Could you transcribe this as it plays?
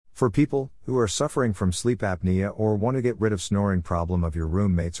For people who are suffering from sleep apnea or want to get rid of snoring problem of your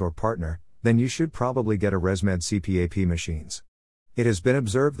roommates or partner, then you should probably get a ResMed CPAP machines. It has been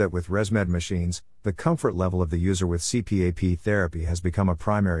observed that with ResMed machines, the comfort level of the user with CPAP therapy has become a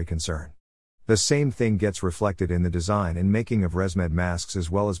primary concern. The same thing gets reflected in the design and making of ResMed masks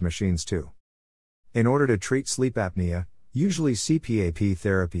as well as machines too. In order to treat sleep apnea, usually CPAP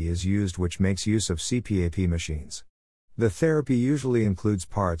therapy is used, which makes use of CPAP machines. The therapy usually includes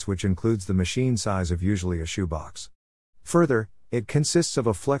parts, which includes the machine size of usually a shoebox. Further, it consists of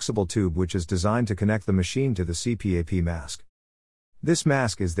a flexible tube which is designed to connect the machine to the CPAP mask. This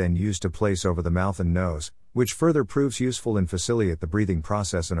mask is then used to place over the mouth and nose, which further proves useful and facilitate the breathing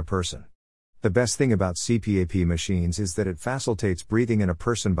process in a person. The best thing about CPAP machines is that it facilitates breathing in a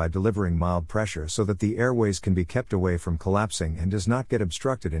person by delivering mild pressure so that the airways can be kept away from collapsing and does not get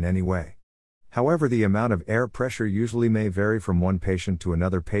obstructed in any way. However, the amount of air pressure usually may vary from one patient to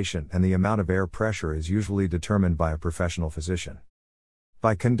another patient, and the amount of air pressure is usually determined by a professional physician.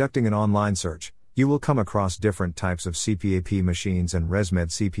 By conducting an online search, you will come across different types of CPAP machines and ResMed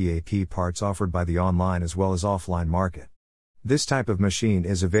CPAP parts offered by the online as well as offline market. This type of machine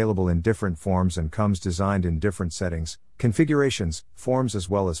is available in different forms and comes designed in different settings, configurations, forms as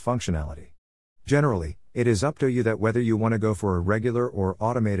well as functionality. Generally, it is up to you that whether you want to go for a regular or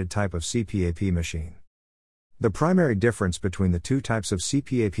automated type of CPAP machine. The primary difference between the two types of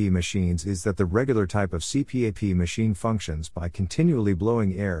CPAP machines is that the regular type of CPAP machine functions by continually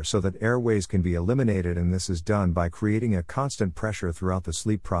blowing air so that airways can be eliminated, and this is done by creating a constant pressure throughout the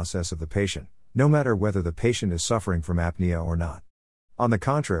sleep process of the patient, no matter whether the patient is suffering from apnea or not. On the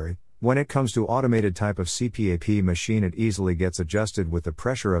contrary, when it comes to automated type of CPAP machine, it easily gets adjusted with the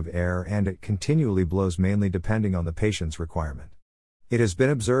pressure of air and it continually blows, mainly depending on the patient's requirement. It has been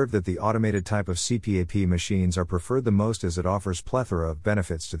observed that the automated type of CPAP machines are preferred the most as it offers plethora of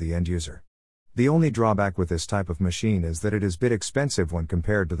benefits to the end user. The only drawback with this type of machine is that it is a bit expensive when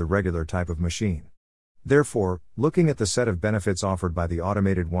compared to the regular type of machine. Therefore, looking at the set of benefits offered by the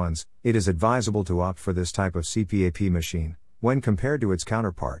automated ones, it is advisable to opt for this type of CPAP machine, when compared to its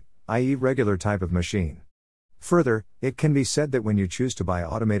counterpart, i.e. regular type of machine. Further, it can be said that when you choose to buy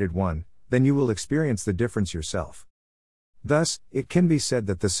automated one, then you will experience the difference yourself. Thus, it can be said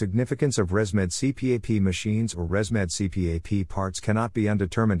that the significance of ResMed CPAP machines or ResMed CPAP parts cannot be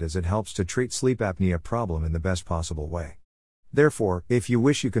undetermined, as it helps to treat sleep apnea problem in the best possible way. Therefore, if you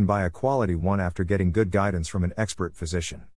wish, you can buy a quality one after getting good guidance from an expert physician.